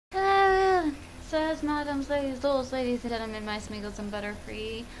guys, madams, ladies, those ladies and gentlemen, my Smeagol's and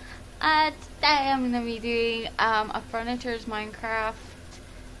Butterfree. Today I'm going to be doing a Furniture's Minecraft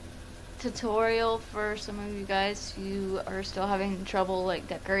tutorial for some of you guys who are still having trouble like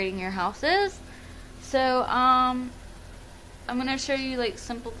decorating your houses. So I'm going to show you like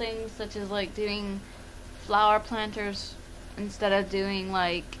simple things such as like doing flower planters instead of doing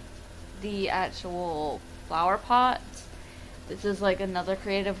like the actual flower pots. This is like another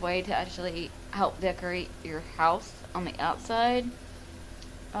creative way to actually help decorate your house on the outside.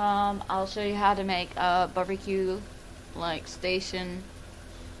 I'll show you how to make a barbecue like station,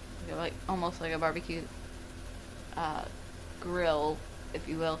 like almost like a barbecue grill, if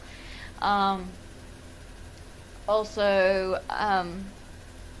you will. Also,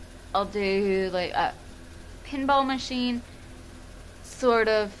 I'll do like a pinball machine, sort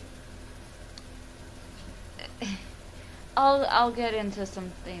of. I'll get into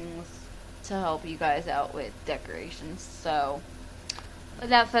some things to help you guys out with decorations. So,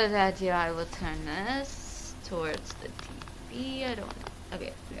 without further ado, I will turn this towards the TV. I don't know.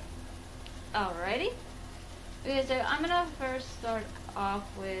 Okay. Alrighty. Okay, so I'm gonna first start off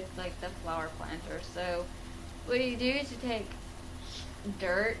with like the flower planter. So, what you do is you take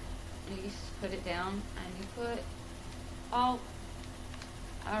dirt, and you put it down, and you put all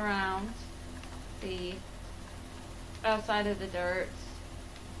around the outside of the dirt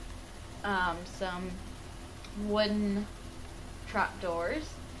some wooden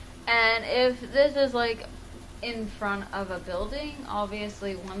trapdoors. And if this is like in front of a building,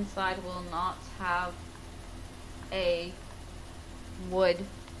 obviously one side will not have a wood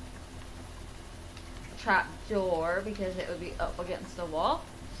trapdoor because it would be up against the wall.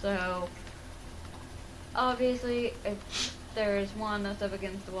 So obviously if there's one that's up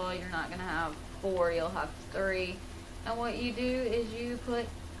against the wall, you're not gonna have 4, you'll have 3. And what you do is you put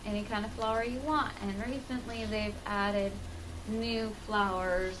any kind of flower you want. And recently they've added new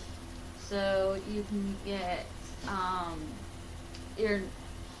flowers, so you can get your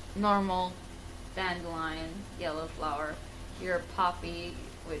normal dandelion, yellow flower, your poppy,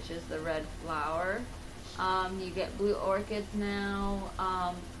 which is the red flower. You get blue orchids now,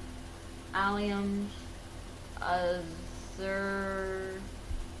 alliums, azurluettes,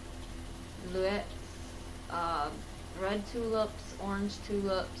 red tulips, orange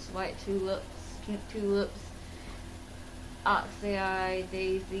tulips, white tulips, pink tulips, oxeye,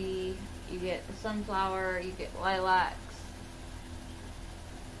 daisy, you get sunflower, you get lilacs.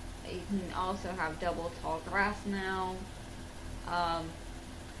 You can also have double tall grass now.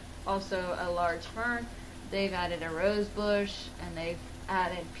 Also a large fern. They've added a rose bush and they've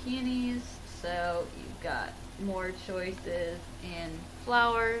added peonies, so you've got more choices in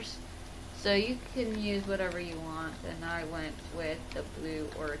flowers. So you can use whatever you want, and I went with the blue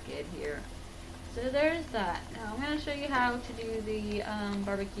orchid here. So there's that. Now I'm going to show you how to do the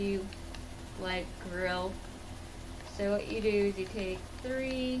barbecue like grill. So what you do is you take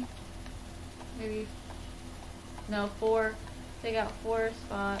 4, take out 4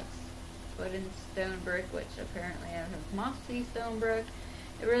 spots, put in stone brick, which apparently I have mossy stone brick.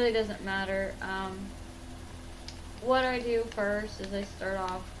 It really doesn't matter. What I do first is I start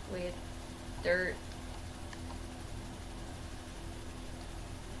off with dirt.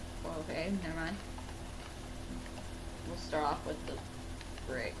 Okay, never mind. We'll start off with the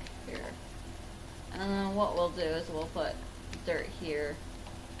brick here. And then what we'll do is we'll put dirt here.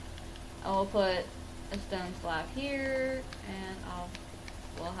 And we'll put a stone slab here, and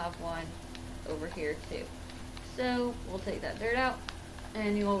we'll have one over here too. So we'll take that dirt out,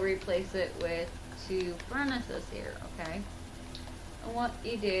 and you will replace it with 2 furnaces here, okay? And what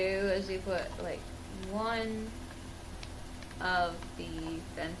you do is you put like one of the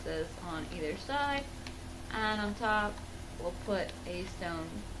fences on either side, and on top we'll put a stone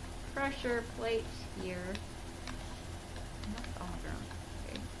pressure plate here. Oh my god.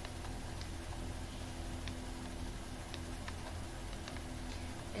 Okay.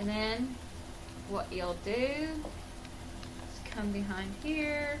 And then what you'll do is come behind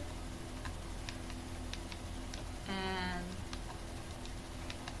here and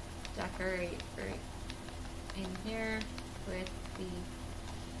decorate right in here with the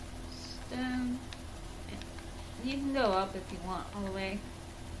stone. And you can go up if you want all the way.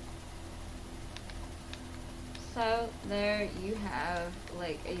 So there you have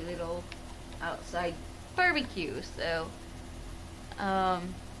like a little outside barbecue. So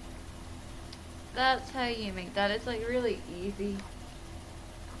that's how you make that. It's like really easy.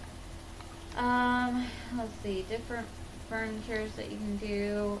 Let's see, different furnitures that you can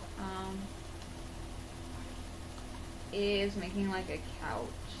do. Is making like a couch.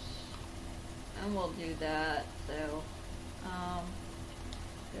 and we'll do that. So,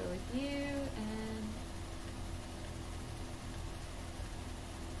 go with you and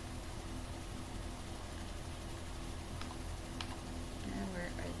where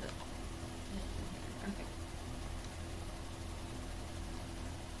is it? Okay.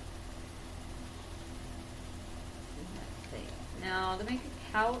 Let's see. Now to make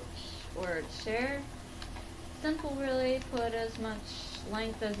a couch or a chair, simple really. Put as much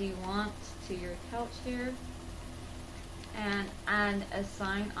length as you want to your couch here, and add a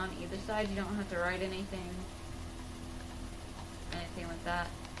sign on either side. You don't have to write anything like that.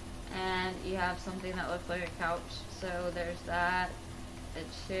 And you have something that looks like a couch. So there's that. A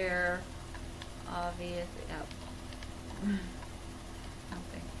chair, obviously. Oh.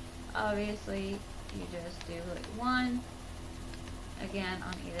 Something. Obviously, you just do like one. Again,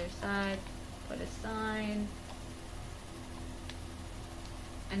 on either side, put a sign.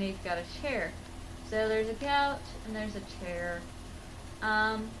 And you've got a chair. So there's a couch and there's a chair.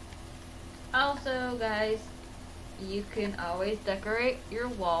 Also, guys, you can always decorate your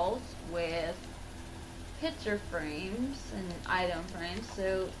walls with picture frames and item frames.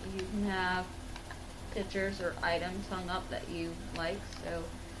 So you can have pictures or items hung up that you like. So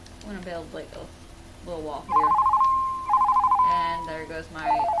I'm going to build like a little wall here. And there goes my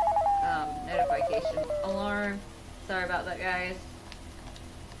notification alarm. Sorry about that, guys.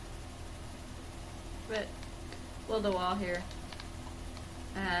 But build a wall here.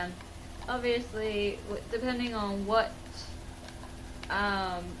 And obviously, depending on what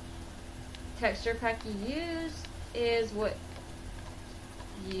texture pack you use, is what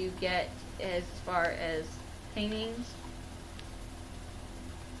you get as far as paintings.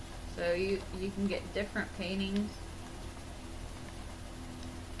 So you can get different paintings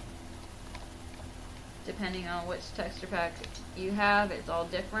depending on which texture pack you have. It's all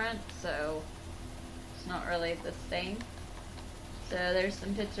different, so it's not really the same. So there's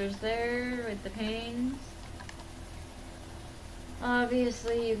some pictures there with the paintings.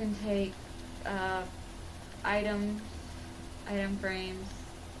 Obviously you can take item frames.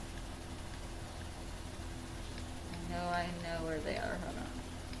 I know where they are. Hold on.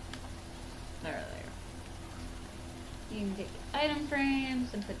 There they are. You can take item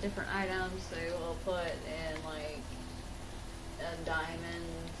frames and put different items. So we'll put in like a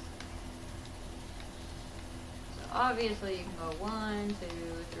diamond. So obviously you can go 1, 2,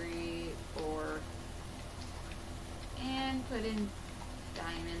 3, 4, and put in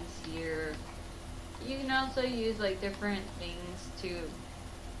diamonds here. You can also use like different things to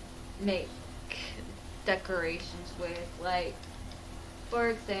make decorations with, like for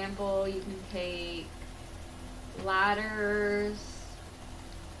example, you can take ladders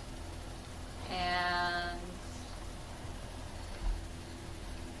and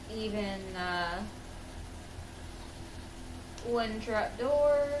even wooden trap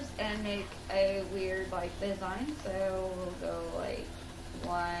doors and make a weird like design. So we'll go like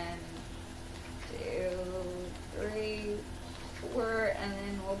 1, 2, 3, 4, and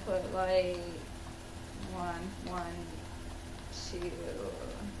then we'll put like 1, 2.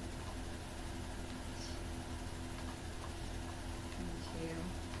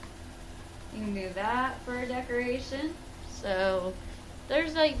 You can do that for decoration. So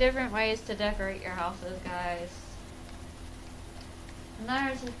there's like different ways to decorate your houses, guys. And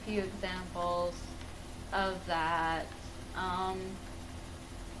there's a few examples of that.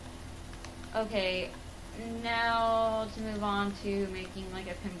 Okay, now to move on to making like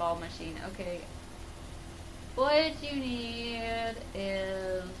a pinball machine. Okay, what you need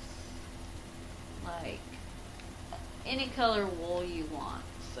is like any color wool you want.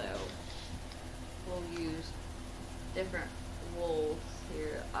 So we'll use different wools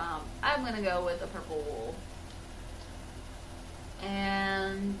here. I'm gonna go with the purple wool.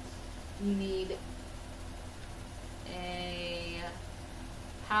 And you need a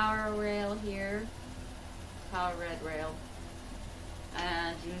power rail here, power red rail,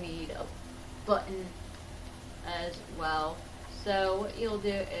 and you need a button as well. So what you'll do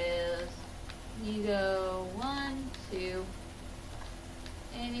is you go 1, 2,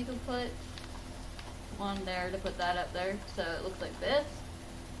 and you can put one there to put that up there so it looks like this.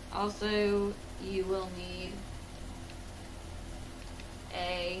 Also, you will need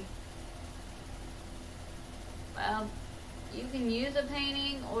you can use a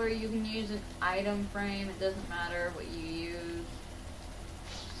painting or you can use an item frame. It doesn't matter what you use.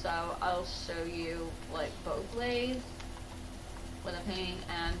 So I'll show you like both ways, with a painting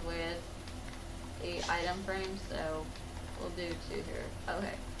and with a item frame. So we'll do 2 here.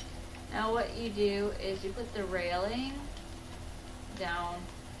 Okay. Now what you do is you put the railing down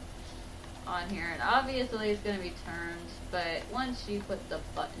on here, and obviously it's going to be turned, but once you put the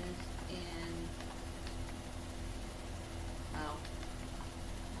buttons in, oh,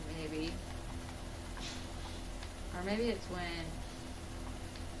 maybe, or maybe it's when,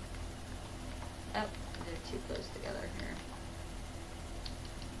 oh, they're too close together here.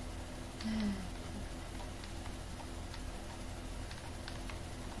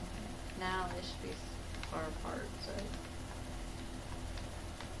 Now they should be far apart, so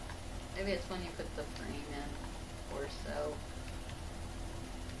maybe it's when you put the frame in, or so.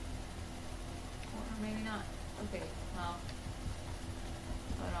 Or maybe not. Okay, well,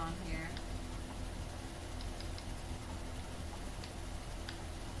 put on here.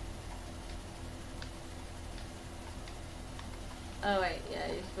 Oh wait, yeah,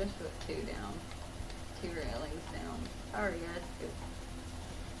 you're supposed to put 2 down. 2 railings down. Sorry guys.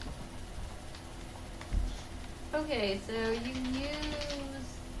 Okay, so you can use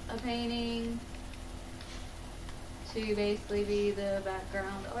a painting to basically be the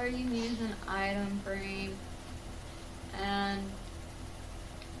background, or you can use an item frame and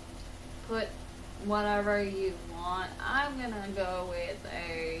put whatever you want. I'm gonna go with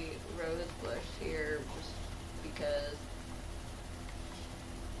a rose bush here just because.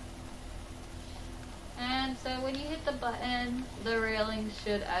 And so when you hit the button, the railings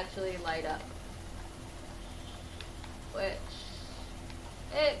should actually light up, which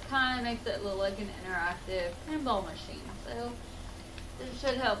it kind of makes it look like an interactive pinball machine. So this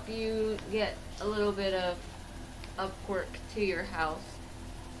should help you get a little bit of quirk to your house.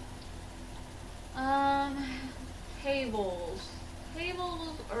 Tables.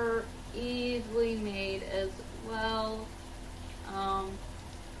 Tables are easily made as well.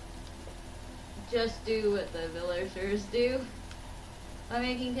 Just do what the villagers do. By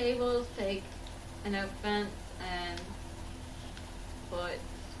making tables, take an oak fence and put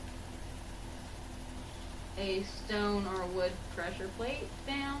a stone or wood pressure plate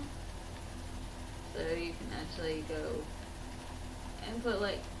down, so you can actually go and put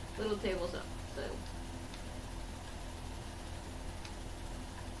like little tables up. So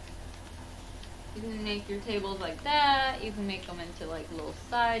you can make your tables like that. You can make them into like little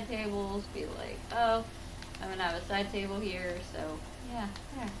side tables. Be like, oh, I'm gonna have a side table here. So yeah,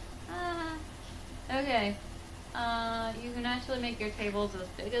 there. Okay. You can actually make your tables as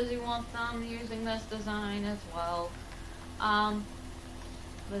big as you want them using this design as well.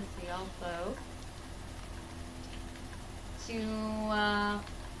 Let's see, also, to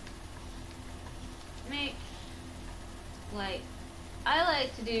make, like, I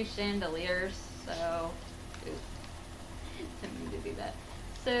like to do chandeliers, so, didn't mean to do that.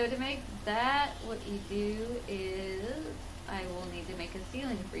 So to make that, what you do is, I will need to make a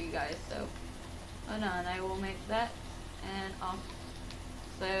ceiling for you guys, so hold on, I will make that, and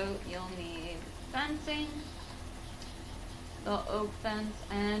also you'll need fencing, the oak fence,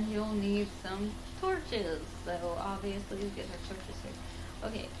 and you'll need some torches, so obviously you get our torches here.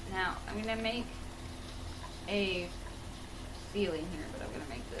 Okay, now I'm going to make a ceiling here, but I'm going to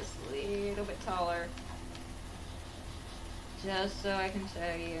make this a little bit taller, just so I can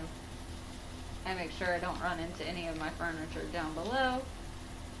show you, and make sure I don't run into any of my furniture down below.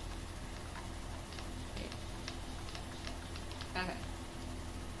 Okay.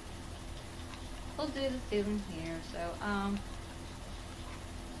 We'll do the ceiling here, so,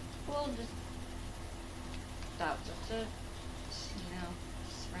 we'll just stop just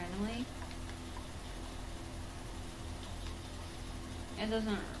just randomly. It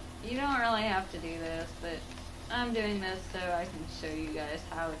doesn't, you don't really have to do this, but I'm doing this so I can show you guys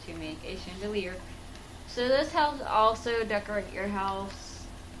how to make a chandelier. So this helps also decorate your house,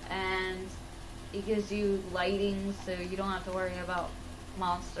 and it gives you lighting, so you don't have to worry about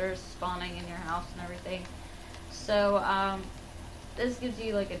monsters spawning in your house and everything. So this gives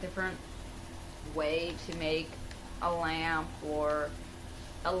you like a different way to make a lamp or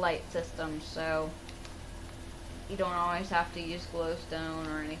a light system, so you don't always have to use glowstone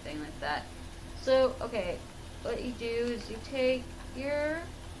or anything like that. So okay, what you do is you take your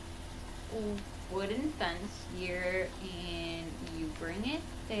wooden fence here and you bring it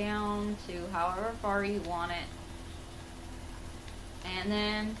down to however far you want it, and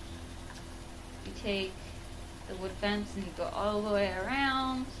then you take the wood fence and you go all the way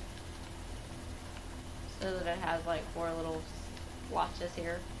around so that it has like 4 little splotches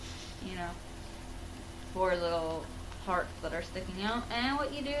here, 4 little parts that are sticking out. And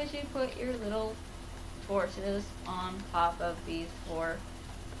what you do is you put your little torches on top of these 4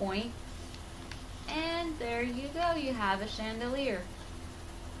 points, and there you go, you have a chandelier.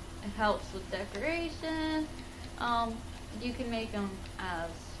 It helps with decoration. You can make them as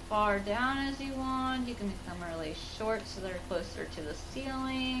far down as you want. You can make them really short so they're closer to the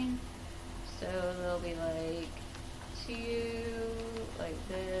ceiling. So they'll be like 2, like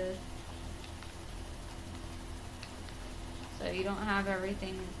this. So you don't have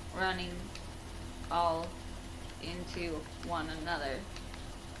everything running all into one another.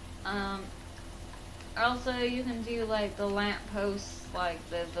 Also, you can do like the lamp posts like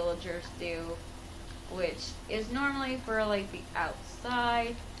the villagers do, which is normally for like the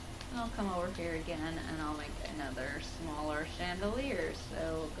outside. And I'll come over here again and I'll make another smaller chandelier.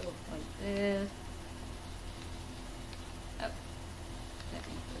 So we'll go like this. Oh, didn't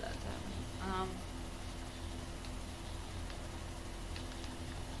mean for that to happen.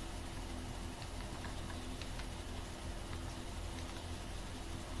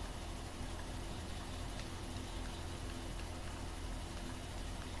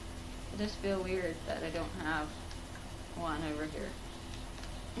 I just feel weird that I don't have one over here.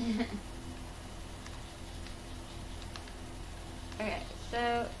 Okay,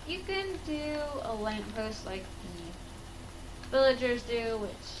 so you can do a lamppost like the villagers do,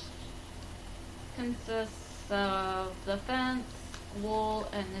 which consists of the fence, wool,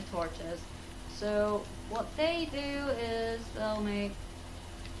 and the torches. So what they do is they'll make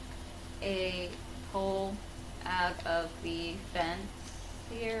a pole out of the fence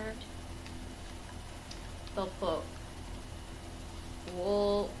here. They'll put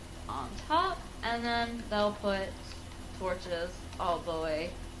wool on top, and then they'll put torches all the way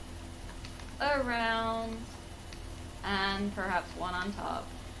around, and perhaps one on top.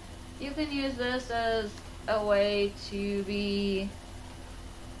 You can use this as a way to be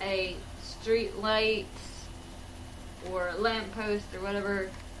a street light or lamppost or whatever.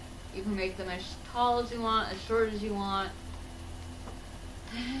 You can make them as tall as you want, as short as you want.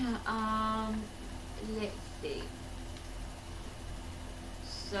 Let's see.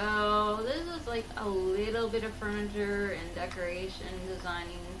 So this is like a little bit of furniture and decoration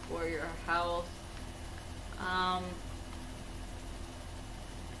designing for your house.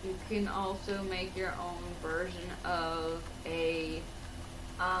 You can also make your own version of a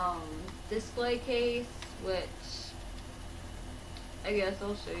display case, which I guess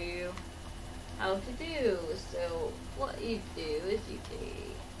I'll show you how to do. So what you do is you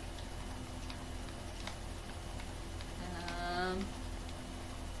take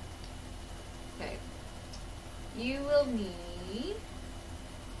okay, you will need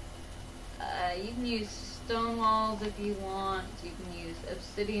you can use stone walls if you want. You can use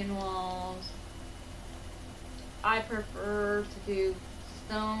obsidian walls. I prefer to do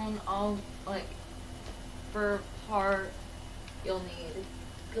stone. All like for part you'll need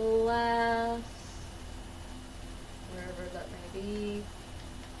glass, wherever that may be.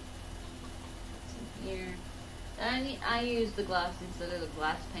 It's in here. I use the glass instead of the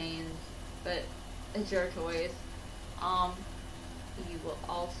glass panes, but it's your choice. You will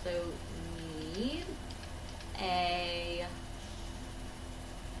also need a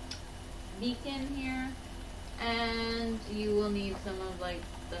beacon here, and you will need some of like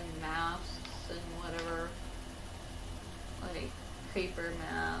the masks and whatever, like creeper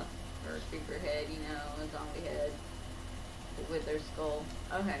mask or creeper head, you know, a zombie head with their skull.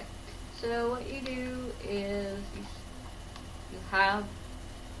 Okay, so what you do is you have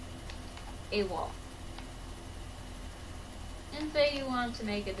a wall. And say you want to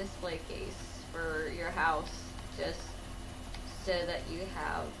make a display case for your house, just so that you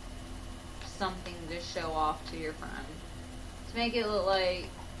have something to show off to your friend. To make it look like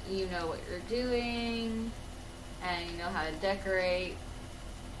you know what you're doing, and you know how to decorate,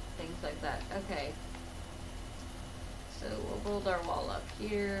 things like that. Okay. So we'll build our wall up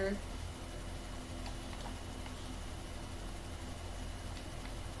here.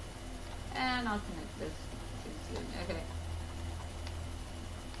 And I'll connect this to the ceiling. Okay.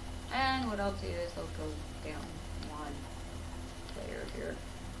 And what I'll do is I'll go down one layer here.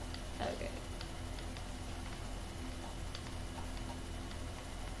 Okay.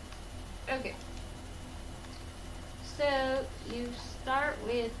 Okay. So you start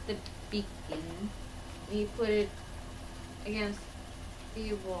with the beacon. You put it against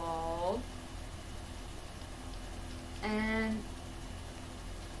the wall. And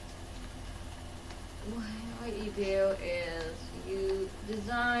what you do is you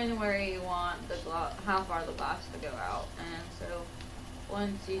design where you want the how far the glass to go out, and so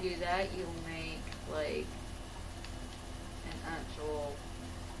once you do that, you'll make like an actual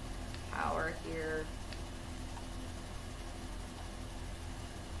tower here.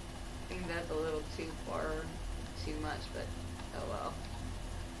 I think that's a little too far, too much, but oh well.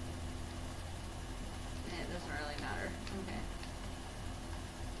 It doesn't really matter. Okay.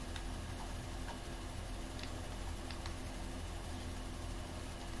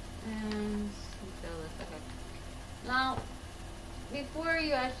 before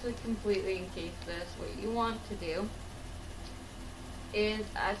you actually completely encase this, what you want to do is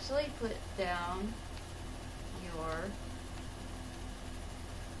actually put down your,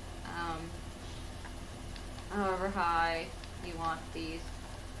 however high you want these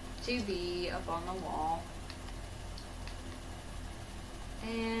to be up on the wall.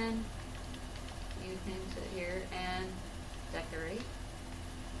 And you can sit here and decorate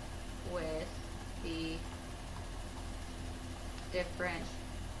with the different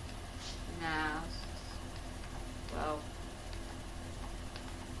masks. Well,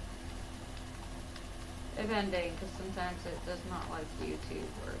 depending, because sometimes it does not like you to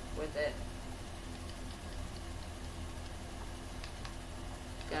work with it.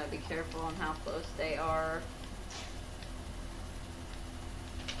 Gotta be careful on how close they are.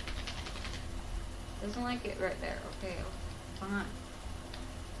 Doesn't like it right there. Okay, fine.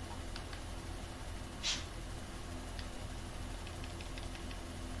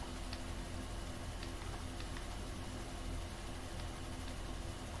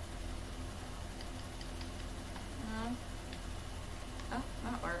 Oh,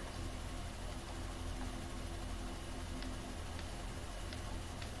 that works.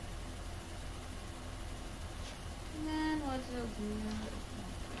 And then what's it do? You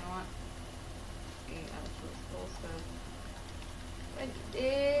know what? Actual school stuff. What you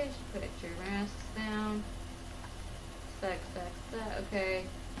did, put your masks down. Stack. Okay.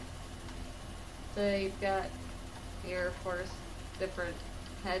 So you've got your, of course, different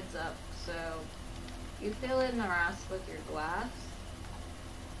heads up. So you fill in the rest with your glass.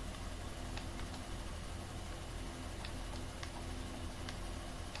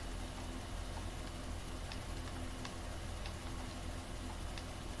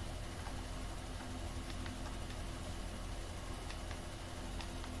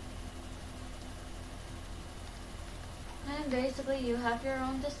 And basically you have your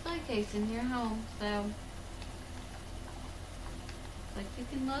own display case in your home, so like you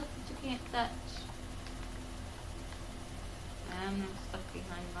can look but you can't touch. I'm not stuck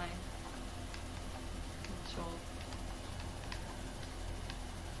behind my control.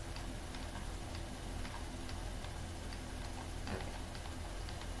 Okay.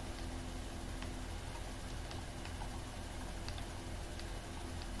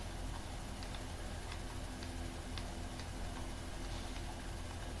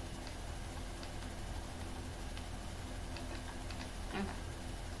 Okay.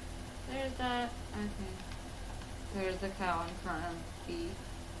 There's that. Okay. There's the cow in front of the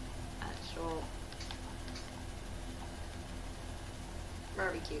actual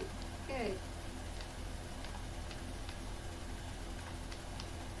barbecue. Okay.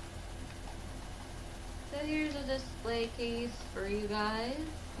 So here's a display case for you guys.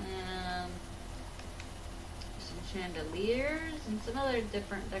 Some chandeliers and some other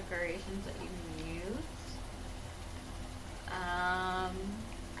different decorations that you can use.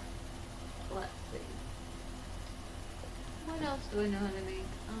 Let's see. What else do I know how to make?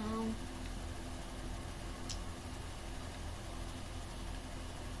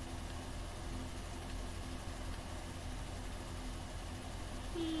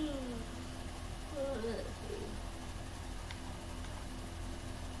 Let's see.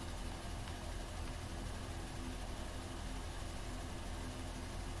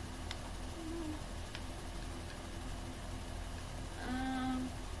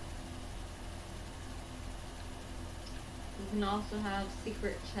 You can also have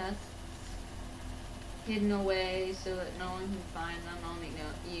secret chests hidden away so that no one can find them. Only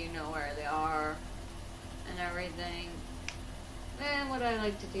you know where they are and everything. And what I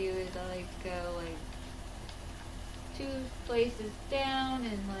like to do is I like to go like 2 places down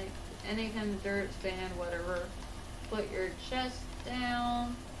and like any kind of dirt, sand, whatever. Put your chest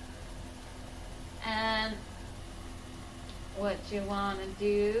down. And what you want to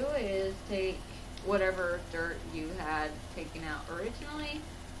do is take whatever dirt you had taken out originally,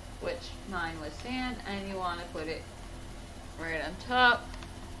 which mine was sand, and you want to put it right on top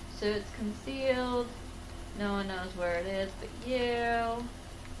so it's concealed. No one knows where it is but you.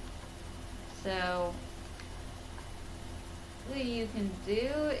 So what you can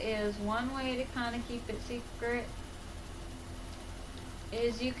do is, one way to kind of keep it secret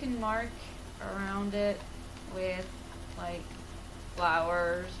is you can mark around it with like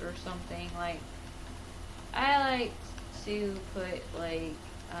flowers or something. Like I like to put like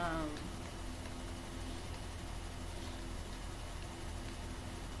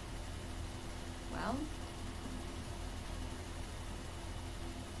well,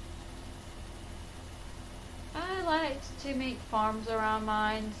 I liked to make farms around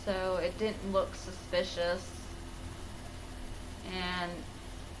mine so it didn't look suspicious. And,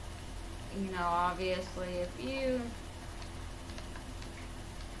 you know, obviously if you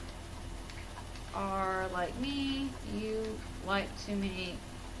are like me, you like to make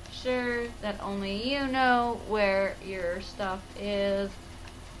sure that only you know where your stuff is,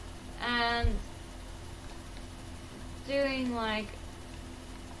 and doing like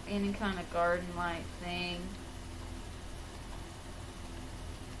any kind of garden like thing,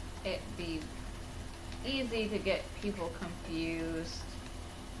 it'd be easy to get people confused.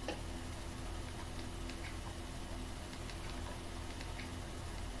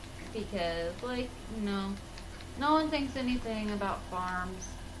 Because, like, you know, no one thinks anything about farms.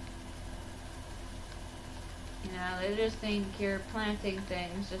 You know, they just think you're planting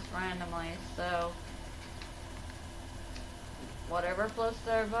things just randomly, so whatever floats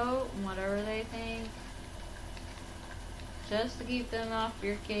their boat and whatever they think, just to keep them off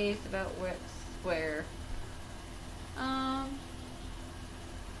your case about what's where.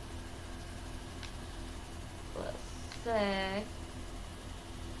 Let's say,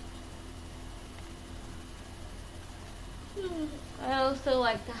 I also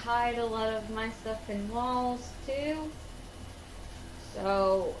like to hide a lot of my stuff in walls too,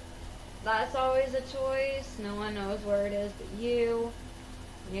 so that's always a choice. No one knows where it is but you.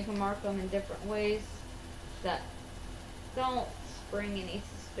 And you can mark them in different ways that don't spring any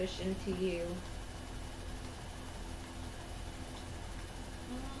suspicion to you.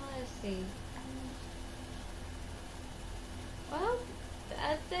 Let's see. Well,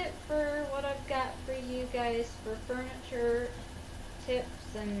 that's it for what I've got for you guys for furniture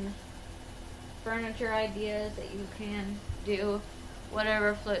tips and furniture ideas that you can do.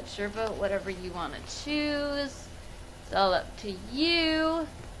 Whatever floats your boat, whatever you want to choose. It's all up to you.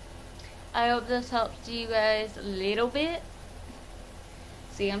 I hope this helps you guys a little bit.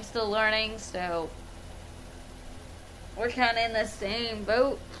 See, I'm still learning, so we're kind of in the same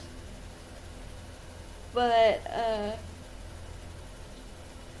boat. But,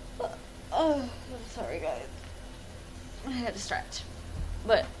 oh, sorry guys. I had to stretch.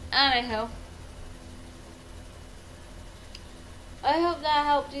 But, anyhow, I hope that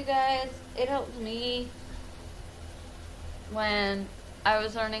helped you guys. It helped me when I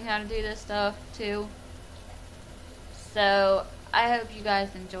was learning how to do this stuff too. So, I hope you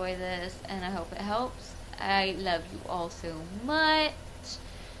guys enjoy this, and I hope it helps. I love you all so much.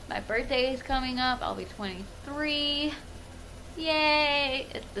 My birthday is coming up. I'll be 23. Yay!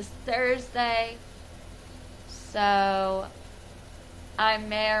 It's this Thursday. So, I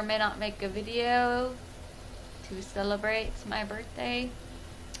may or may not make a video to celebrate my birthday.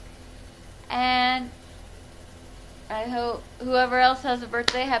 And I hope whoever else has a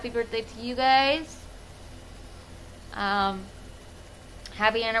birthday, happy birthday to you guys.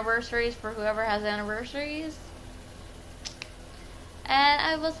 Happy anniversaries for whoever has anniversaries. And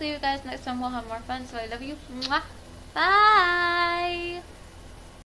I will see you guys next time. We'll have more fun. So I love you. Mwah. Bye.